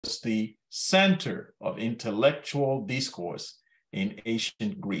the center of intellectual discourse in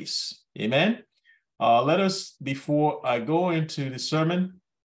ancient Greece. Amen. Let us, before I go into the sermon,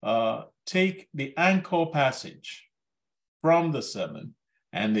 take the anchor passage from the sermon.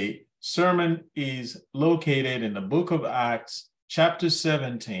 And the sermon is located in the book of Acts, chapter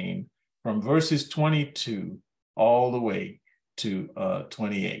 17, from verses 22 all the way to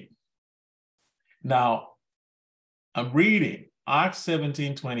 28. Now, I'm reading Acts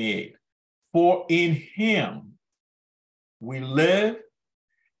 17:28. For in him we live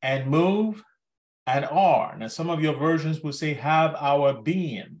and move and are. Now, some of your versions will say have our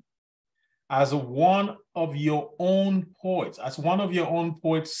being. As one of your own poets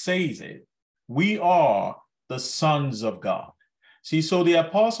says it, we are the sons of God. See, so the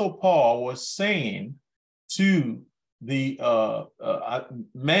Apostle Paul was saying to the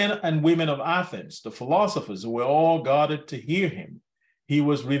men and women of Athens, the philosophers who were all gathered to hear him, he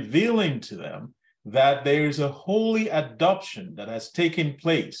was revealing to them that there is a holy adoption that has taken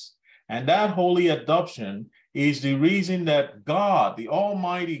place. And that holy adoption is the reason that God, the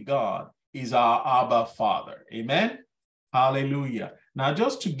Almighty God, is our Abba Father. Amen? Hallelujah. Now,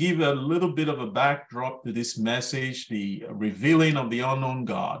 just to give a little bit of a backdrop to this message, the revealing of the unknown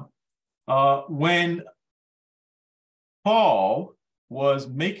God, when Paul was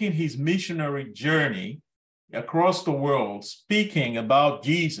making his missionary journey across the world, speaking about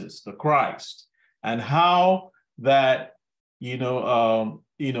Jesus, the Christ, and how that,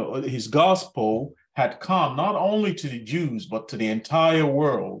 his gospel had come not only to the Jews, but to the entire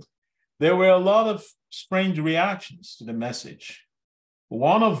world, there were a lot of strange reactions to the message.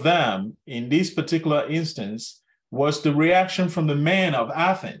 One of them, in this particular instance, was the reaction from the men of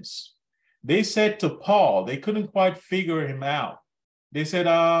Athens. They said to Paul, they couldn't quite figure him out. They said,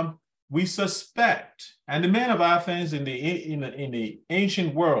 we suspect, and the men of Athens in the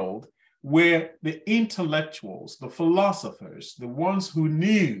ancient world were the intellectuals, the philosophers, the ones who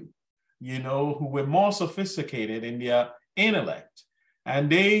knew, who were more sophisticated in their intellect.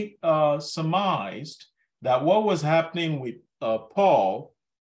 And they surmised that what was happening with Paul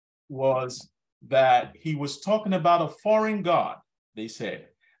was that he was talking about a foreign God, they said,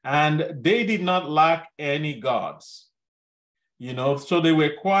 and they did not lack any gods, so they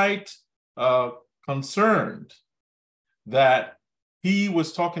were quite concerned that he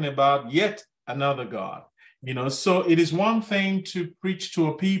was talking about yet another God. So it is one thing to preach to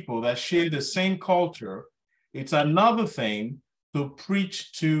a people that share the same culture. It's another thing to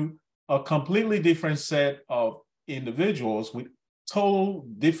preach to a completely different set of individuals with total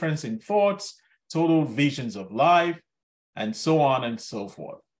difference in thoughts, total visions of life, and so on and so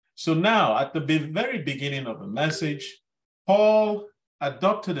forth. So now, at the very beginning of the message, Paul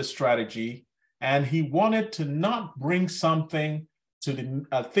adopted a strategy, and he wanted to not bring something to the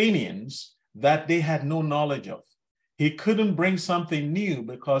Athenians that they had no knowledge of. He couldn't bring something new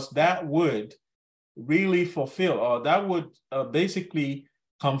because that would really fulfill, or that would basically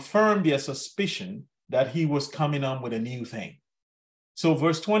confirm their suspicion that he was coming on with a new thing. So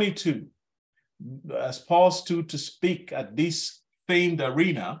verse 22, as Paul stood to speak at this famed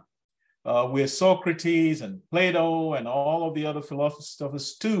arena where Socrates and Plato and all of the other philosophers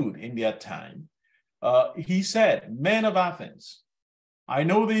stood in their time, he said, men of Athens, I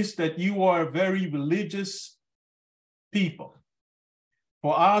know this, that you are a very religious people.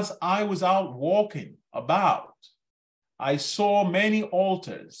 For as I was out walking about, I saw many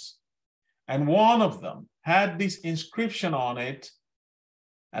altars, and one of them had this inscription on it,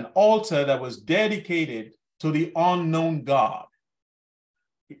 an altar that was dedicated to the unknown God.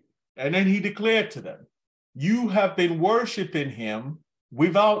 And then he declared to them, you have been worshiping him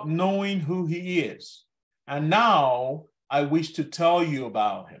without knowing who he is. And now I wish to tell you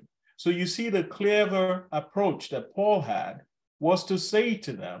about him. So you see the clever approach that Paul had was to say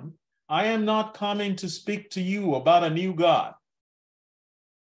to them, I am not coming to speak to you about a new God.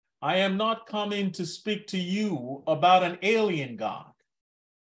 I am not coming to speak to you about an alien God.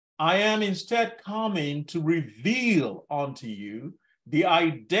 I am instead coming to reveal unto you the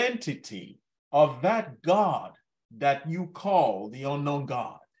identity of that God that you call the unknown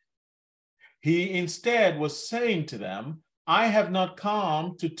God. He instead was saying to them, I have not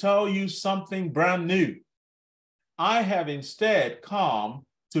come to tell you something brand new. I have instead come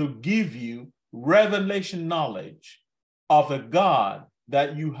to give you revelation knowledge of a God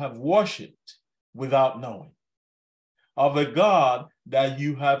that you have worshipped without knowing, of a God that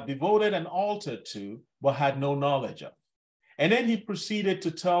you have devoted an altar to but had no knowledge of. And then he proceeded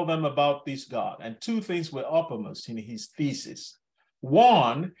to tell them about this God. And two things were uppermost in his thesis.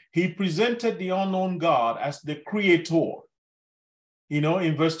 One, he presented the unknown God as the creator.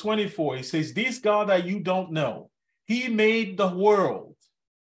 In verse 24, he says, this God that you don't know, he made the world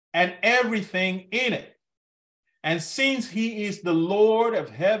and everything in it. And since he is the Lord of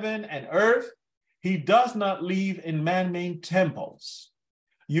heaven and earth, he does not live in man-made temples.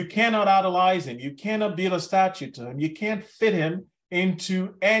 You cannot idolize him. You cannot build a statue to him. You can't fit him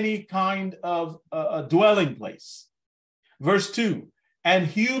into any kind of a dwelling place. Verse 2, and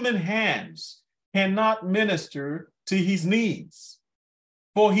human hands cannot minister to his needs,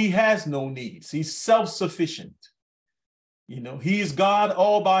 for he has no needs. He's self-sufficient. He is God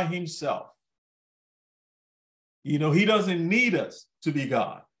all by himself. He doesn't need us to be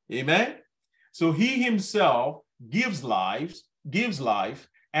God. Amen? So he himself gives life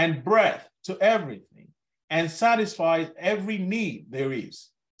and breath to everything and satisfies every need there is.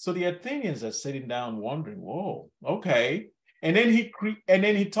 So the Athenians are sitting down wondering, whoa, okay. And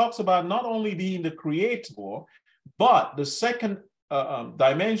then he talks about not only being the creator, but the second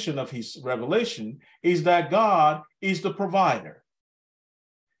dimension of his revelation is that God is the provider.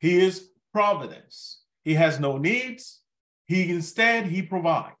 He is providence. He has no needs. Instead, he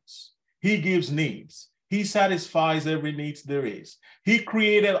provides. He gives needs. He satisfies every need there is. He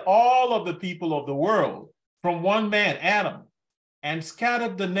created all of the people of the world from one man, Adam, and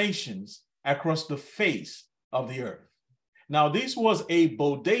scattered the nations across the face of the earth. Now, this was a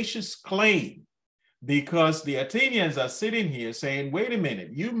bodacious claim because the Athenians are sitting here saying, wait a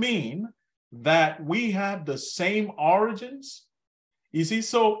minute, you mean that we have the same origins? You see,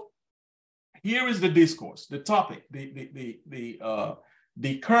 so here is the discourse, the topic, the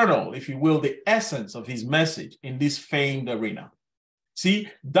kernel, if you will, the essence of his message in this famed arena. See,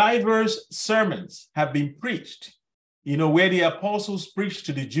 diverse sermons have been preached, where the apostles preached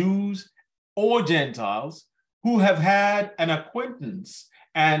to the Jews or Gentiles who have had an acquaintance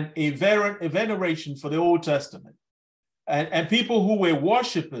and a veneration for the Old Testament, and people who were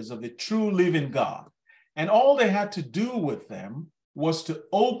worshipers of the true living God. And all they had to do with them was to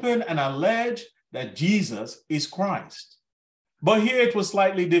open and allege that Jesus is Christ. But here it was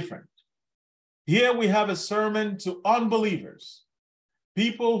slightly different. Here we have a sermon to unbelievers,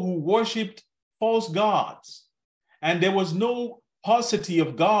 people who worshiped false gods, and there was no paucity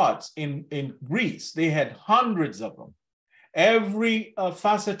of gods in Greece. They had hundreds of them. Every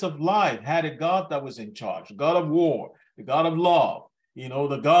facet of life had a god that was in charge, the god of war, the god of love,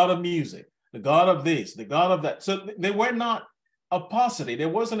 the god of music, the god of this, the god of that. So they were not a paucity. There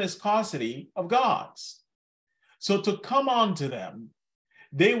wasn't a scarcity of gods. So to come on to them,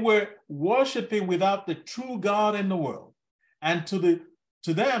 they were worshiping without the true God in the world. And to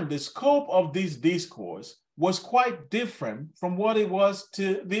them, the scope of this discourse was quite different from what it was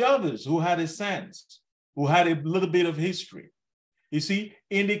to the others who had a sense, who had a little bit of history. You see,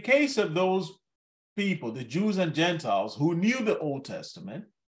 in the case of those people, the Jews and Gentiles who knew the Old Testament,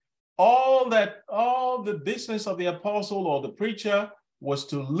 all the business of the apostle or the preacher was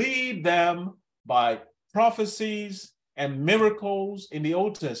to lead them by prophecies and miracles in the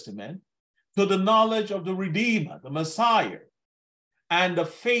Old Testament to the knowledge of the Redeemer, the Messiah, and the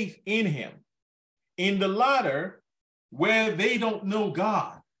faith in him. In the latter, where they don't know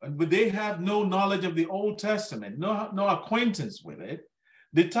God, but they have no knowledge of the Old Testament, no acquaintance with it,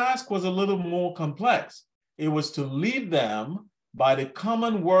 the task was a little more complex. It was to lead them by the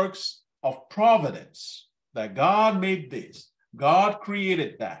common works of providence, that God made this, God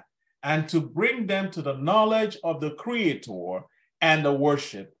created that, and to bring them to the knowledge of the Creator and the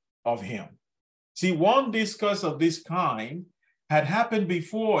worship of him. See, one discourse of this kind had happened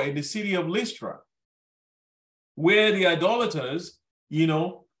before in the city of Lystra, where the idolaters,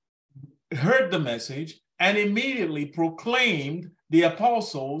 heard the message and immediately proclaimed the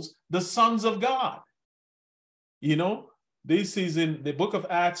apostles the sons of God. This is in the book of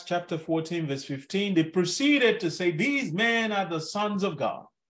Acts, chapter 14, verse 15. They proceeded to say, these men are the sons of God.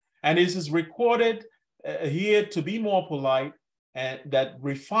 And this is recorded here to be more polite, and that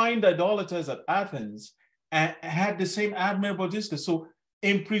refined idolaters at Athens had the same admirable discourse. So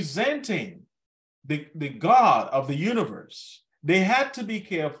in presenting the God of the universe, they had to be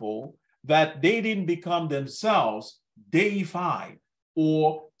careful that they didn't become themselves deified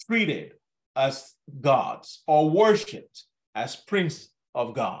or treated as gods or worshipped as prince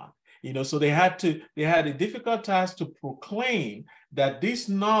of God. So they had a difficult task to proclaim that this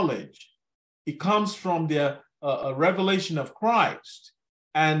knowledge, it comes from the revelation of Christ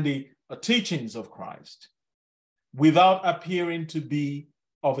and the teachings of Christ, without appearing to be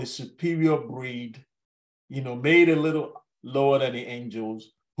of a superior breed, made a little lower than the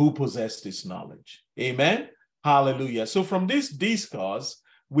angels who possess this knowledge. Amen. Hallelujah. So from this discourse,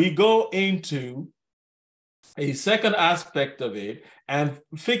 we go into a second aspect of it and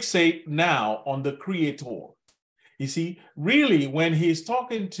fixate now on the creator. You see, really, when he's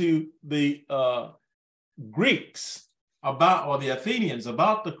talking to the Greeks about, or the Athenians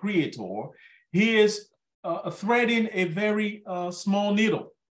about the creator, he is threading a very small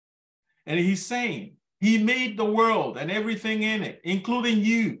needle. And he's saying, he made the world and everything in it, including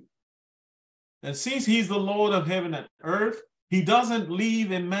you. And since he's the Lord of heaven and earth, he doesn't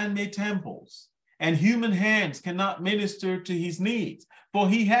live in man-made temples, and human hands cannot minister to his needs, for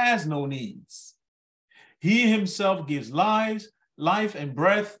he has no needs. He himself gives life and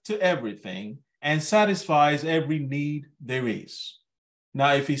breath to everything, and satisfies every need there is.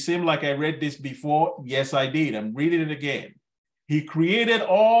 Now, if it seemed like I read this before, yes, I did. I'm reading it again. He created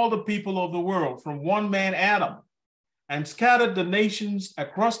all the people of the world from one man, Adam, and scattered the nations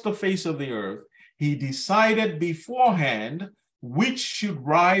across the face of the earth. He decided beforehand which should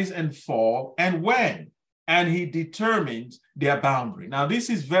rise and fall and when, and he determines their boundary. Now,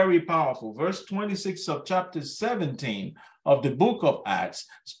 this is very powerful. Verse 26 of chapter 17 of the book of Acts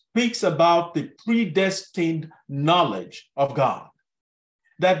speaks about the predestined knowledge of God.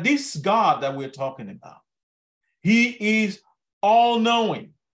 That this God that we're talking about, he is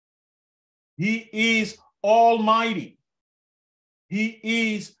all-knowing. He is almighty. He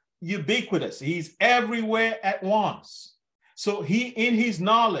is ubiquitous. He's everywhere at once. So in his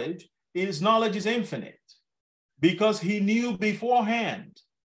knowledge is infinite, because he knew beforehand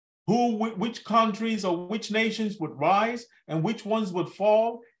which countries or which nations would rise and which ones would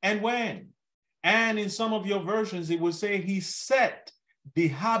fall and when. And in some of your versions, it will say he set the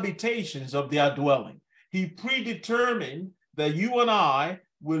habitations of their dwelling. He predetermined that you and I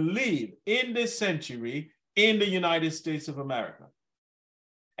will live in this century in the United States of America,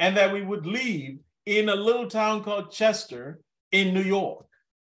 and that we would live in a little town called Chester in New York.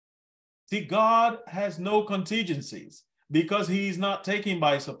 See, God has no contingencies because he's not taken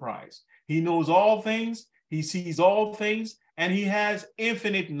by surprise. He knows all things, he sees all things, and he has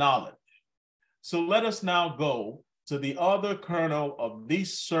infinite knowledge. So let us now go to the other kernel of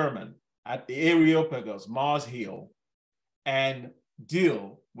this sermon at the Areopagus, Mars Hill, and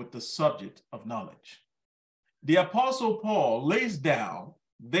deal with the subject of knowledge. The Apostle Paul lays down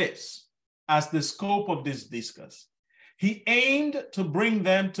this as the scope of this discourse. He aimed to bring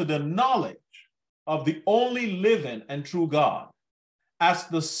them to the knowledge of the only living and true God as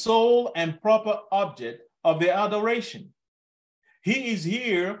the sole and proper object of their adoration. He is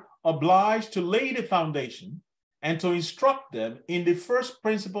here obliged to lay the foundation and to instruct them in the first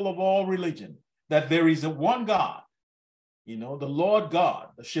principle of all religion, that there is a one God, the Lord God,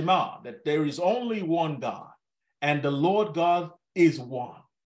 the Shema, that there is only one God, and the Lord God is one.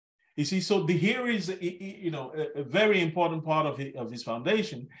 You see, so here is, a very important part of his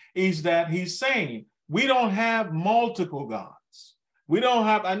foundation is that he's saying, we don't have multiple gods. We don't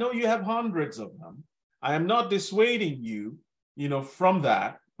have, I know you have hundreds of them. I am not dissuading you, from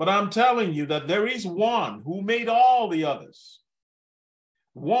that, but I'm telling you that there is one who made all the others.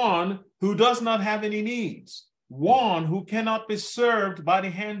 One who does not have any needs. One who cannot be served by the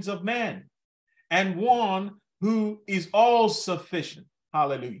hands of men. And one who is all sufficient.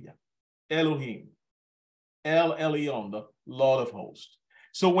 Hallelujah. Elohim, El Elyon, the Lord of hosts.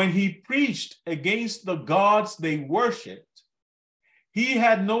 So when he preached against the gods they worshipped, he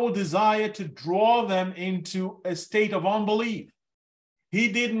had no desire to draw them into a state of unbelief. He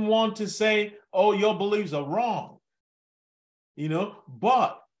didn't want to say, oh, your beliefs are wrong,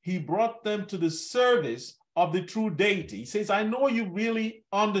 but he brought them to the service of the true deity. He says, I know you really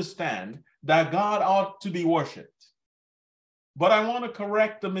understand that God ought to be worshipped. But I want to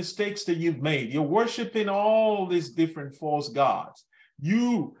correct the mistakes that you've made. You're worshiping all these different false gods.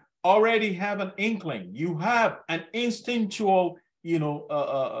 You already have an inkling. You have an instinctual,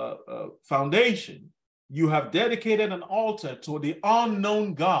 foundation. You have dedicated an altar to the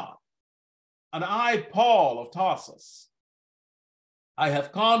unknown God. And I, Paul of Tarsus, I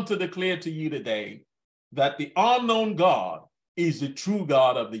have come to declare to you today that the unknown God is the true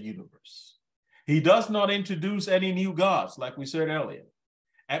God of the universe. He does not introduce any new gods, like we said earlier,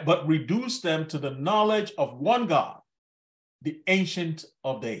 but reduce them to the knowledge of one God, the Ancient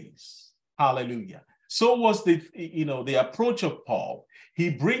of Days. Hallelujah. So was the approach of Paul.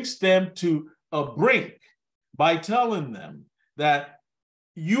 He brings them to a brink by telling them that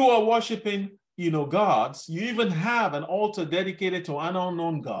you are worshiping, gods. You even have an altar dedicated to an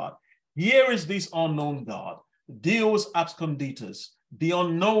unknown God. Here is this unknown God, Deus absconditus, the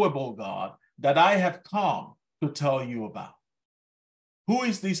unknowable God, that I have come to tell you about. Who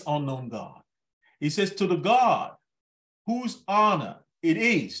is this unknown God? He says, to the God whose honor it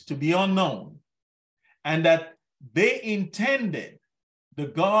is to be unknown, and that they intended the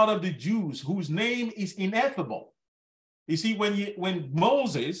God of the Jews, whose name is ineffable. You see, when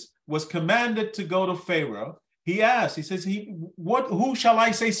Moses was commanded to go to Pharaoh, he asked, he says, who shall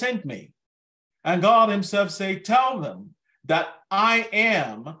I say sent me? And God himself say, tell them that I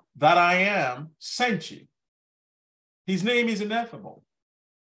am sent you. His name is ineffable.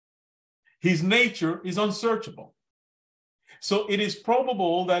 His nature is unsearchable. So it is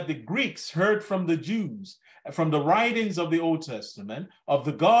probable that the Greeks heard from the Jews, from the writings of the Old Testament, of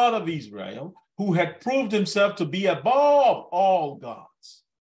the God of Israel, who had proved himself to be above all gods,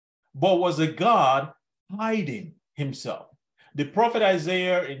 but was a God hiding himself. The prophet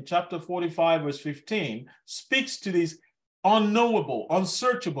Isaiah in chapter 45, verse 15, speaks to this unknowable,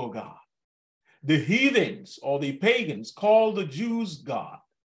 unsearchable God. The heathens or the pagans call the Jews God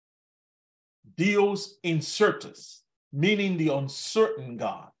Deus incertus, meaning the uncertain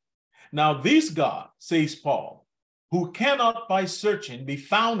God. Now this God, says Paul, who cannot by searching be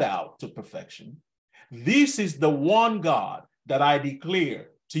found out to perfection, this is the one God that I declare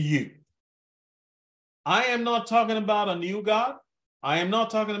to you. I am not talking about a new God. I am not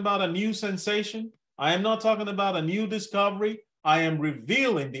talking about a new sensation. I am not talking about a new discovery. I am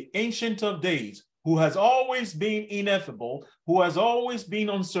revealing the Ancient of Days, who has always been ineffable, who has always been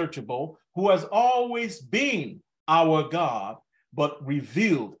unsearchable, who has always been our God, but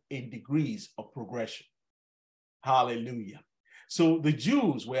revealed in degrees of progression. Hallelujah. So the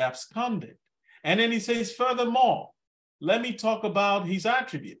Jews were absconded. And then he says, furthermore, let me talk about his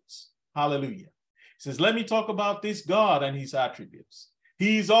attributes. Hallelujah. He says, let me talk about this God and his attributes.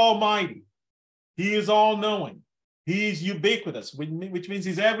 He is almighty. He is all-knowing. He is ubiquitous, which means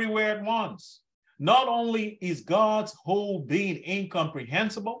he's everywhere at once. Not only is God's whole being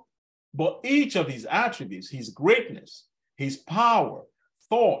incomprehensible, but each of his attributes, his greatness, his power,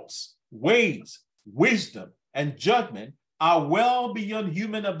 thoughts, ways, wisdom, and judgment are well beyond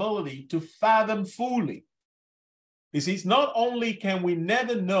human ability to fathom fully. You see, not only can we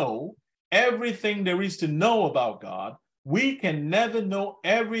never know everything there is to know about God, we can never know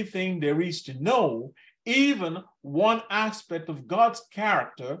everything there is to know, even one aspect of God's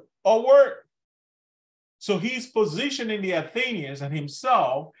character or work. So he's positioning the Athenians and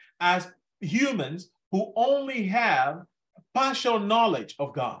himself as humans who only have partial knowledge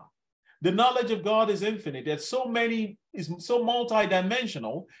of God. The knowledge of God is infinite. It's so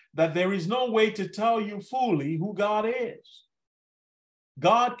multidimensional that there is no way to tell you fully who God is.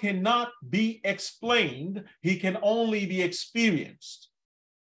 God cannot be explained. He can only be experienced.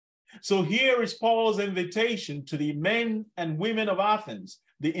 So here is Paul's invitation to the men and women of Athens,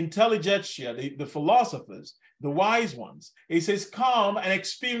 the intelligentsia, the philosophers, the wise ones. He says, come and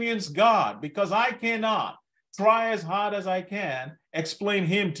experience God, because I cannot, try as hard as I can, explain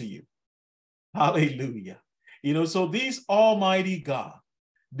him to you. Hallelujah. So this almighty God,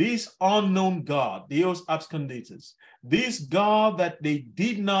 this unknown God, Deus absconditus, this God that they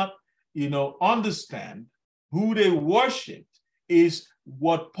did not, understand, who they worshiped, is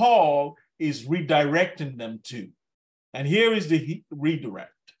what Paul is redirecting them to. And here is the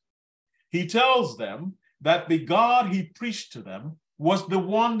redirect. He tells them that the God he preached to them was the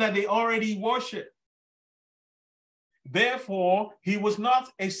one that they already worshiped. Therefore, he was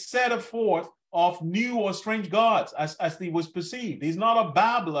not a setter forth of new or strange gods as he was perceived. He's not a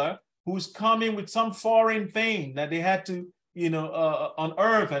babbler who's coming with some foreign thing that they had to,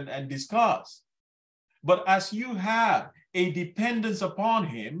 unearth and discuss. But as you have a dependence upon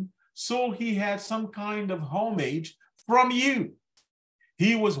him, so he had some kind of homage from you.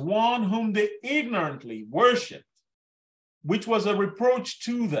 He was one whom they ignorantly worshipped, which was a reproach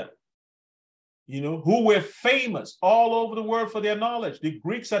to them, who were famous all over the world for their knowledge. The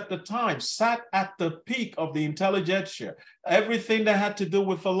Greeks at the time sat at the peak of the intelligentsia. Everything that had to do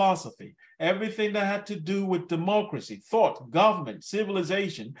with philosophy, everything that had to do with democracy, thought, government,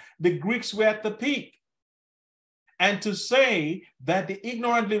 civilization, the Greeks were at the peak. And to say that they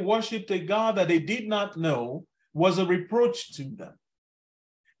ignorantly worshipped a God that they did not know was a reproach to them.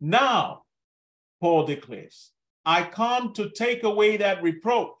 Now, Paul declares, I come to take away that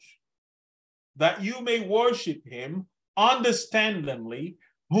reproach, that you may worship him understandingly,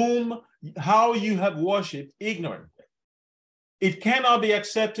 how you have worshipped ignorantly. It cannot be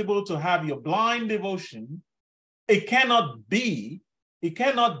acceptable to have your blind devotion. It cannot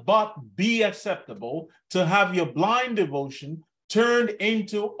but be acceptable to have your blind devotion turned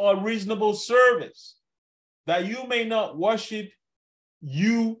into a reasonable service, that you may not worship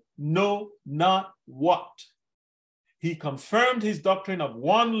you know not what. He confirmed his doctrine of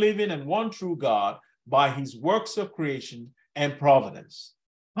one living and one true God by his works of creation and providence.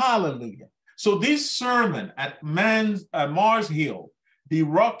 Hallelujah. So this sermon at Mars Hill, the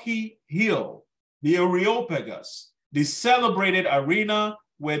rocky hill, the Areopagus, the celebrated arena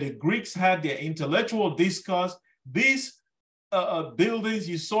where the Greeks had their intellectual discourse, these buildings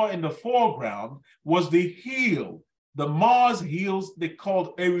you saw in the foreground was the hill, the Mars Hills they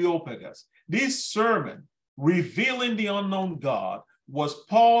called Areopagus. This sermon revealing the unknown God was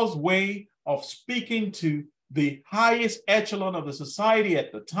Paul's way of speaking to the highest echelon of the society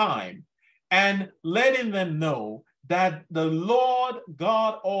at the time and letting them know that the Lord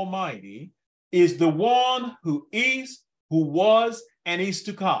God Almighty is the one who is, who was, and is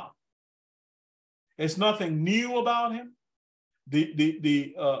to come. There's nothing new about him.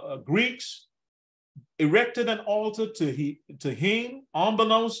 The Greeks erected an altar to him,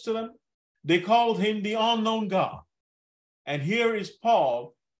 unbeknownst to them. They called him the unknown God. And here is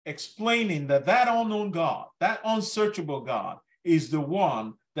Paul explaining that that unknown God, that unsearchable God, is the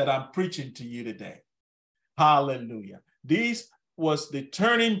one that I'm preaching to you today. Hallelujah. This was the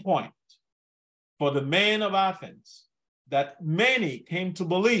turning point for the men of Athens, that many came to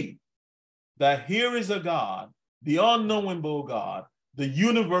believe that here is a God, the unknowable God, the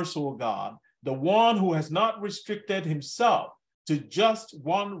universal God, the one who has not restricted himself to just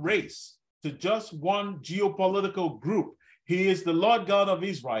one race, to just one geopolitical group. He is the Lord God of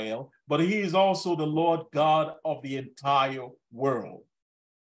Israel, but he is also the Lord God of the entire world.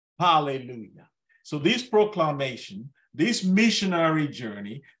 Hallelujah. So this proclamation, this missionary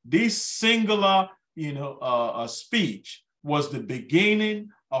journey, this singular, speech was the beginning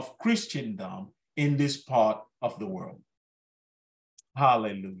of Christendom in this part of the world.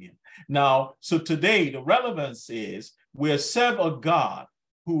 Hallelujah. Now, so today the relevance is we serve a God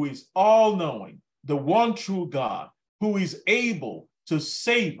who is all-knowing, the one true God, who is able to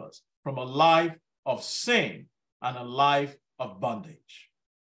save us from a life of sin and a life of bondage.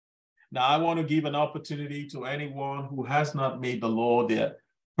 Now, I want to give an opportunity to anyone who has not made the Lord their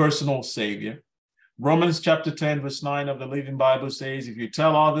personal Savior. Romans chapter 10, verse 9 of the Living Bible says, if you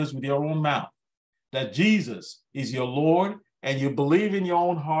tell others with your own mouth that Jesus is your Lord and you believe in your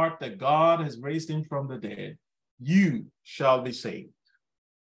own heart that God has raised him from the dead, you shall be saved.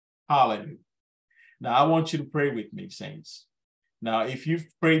 Hallelujah. Now, I want you to pray with me, saints. Now, if you've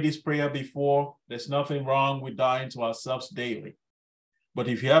prayed this prayer before, there's nothing wrong with dying to ourselves daily. But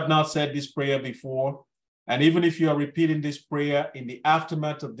if you have not said this prayer before, and even if you are repeating this prayer in the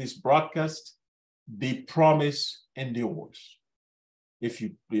aftermath of this broadcast, the promise endures.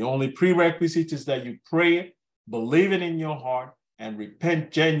 The only prerequisite is that you pray it, believe it in your heart, and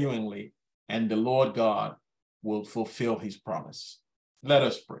repent genuinely, and the Lord God will fulfill his promise. Let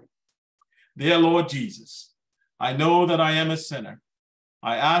us pray. Dear Lord Jesus, I know that I am a sinner.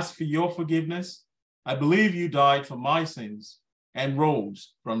 I ask for your forgiveness. I believe you died for my sins and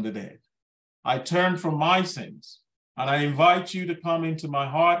rose from the dead. I turn from my sins, and I invite you to come into my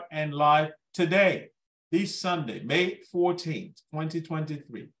heart and life today, this Sunday, May 14th,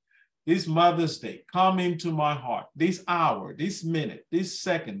 2023, this Mother's Day. Come into my heart, this hour, this minute, this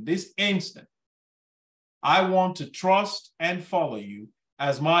second, this instant. I want to trust and follow you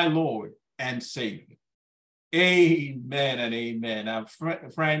as my Lord and Savior. Amen and amen. Now,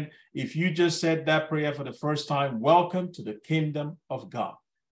 friend, if you just said that prayer for the first time, welcome to the kingdom of God.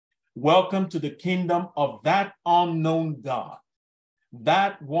 Welcome to the kingdom of that unknown God,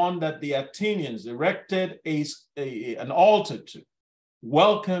 that one that the Athenians erected an altar to.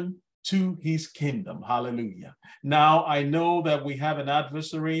 Welcome to his kingdom. Hallelujah. Now, I know that we have an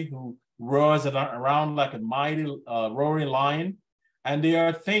adversary who roars around like a mighty roaring lion. And there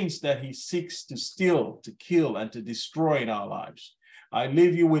are things that he seeks to steal, to kill, and to destroy in our lives. I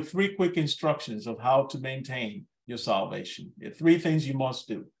leave you with 3 quick instructions of how to maintain your salvation. There are 3 things you must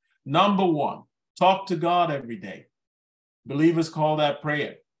do. Number 1, talk to God every day. Believers call that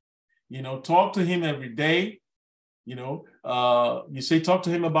prayer. Talk to him every day. You say talk to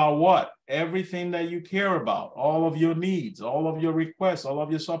him about what? Everything that you care about, all of your needs, all of your requests, all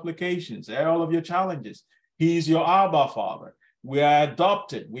of your supplications, all of your challenges. He's your Abba Father. We are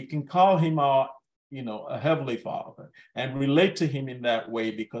adopted. We can call him our, a heavenly Father and relate to him in that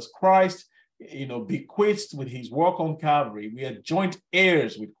way because Christ, bequeathed with his work on Calvary. We are joint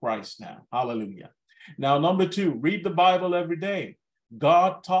heirs with Christ now. Hallelujah. Now, number 2, read the Bible every day.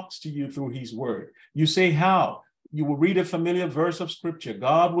 God talks to you through his word. You say how? You will read a familiar verse of scripture.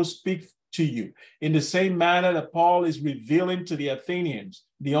 God will speak to you in the same manner that Paul is revealing to the Athenians,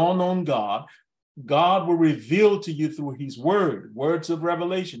 the unknown God. God will reveal to you through his word, words of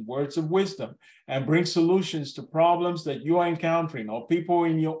revelation, words of wisdom, and bring solutions to problems that you are encountering or people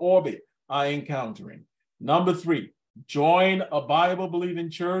in your orbit are encountering. Number 3, Join a Bible-believing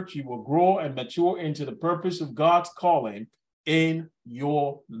church. You will grow and mature into the purpose of God's calling in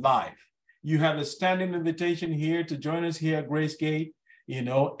your life. You have a standing invitation here to join us here at Grace Gate,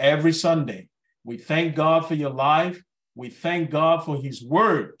 every Sunday. We thank God for your life. We thank God for his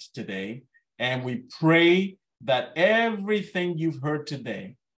word today. And we pray that everything you've heard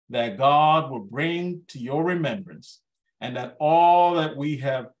today, that God will bring to your remembrance, and that all that we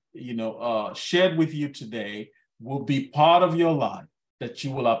have, shared with you today will be part of your life, that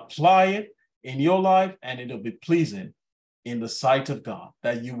you will apply it in your life, and it'll be pleasing in the sight of God,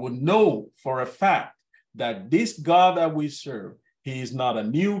 that you will know for a fact that this God that we serve, he is not a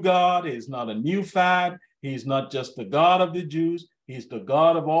new God, he is not a new fad, he is not just the God of the Jews, he is the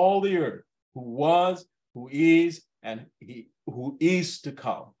God of all the earth, who was, who is, and who is to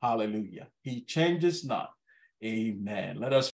come. Hallelujah. He changes not. Amen. Let us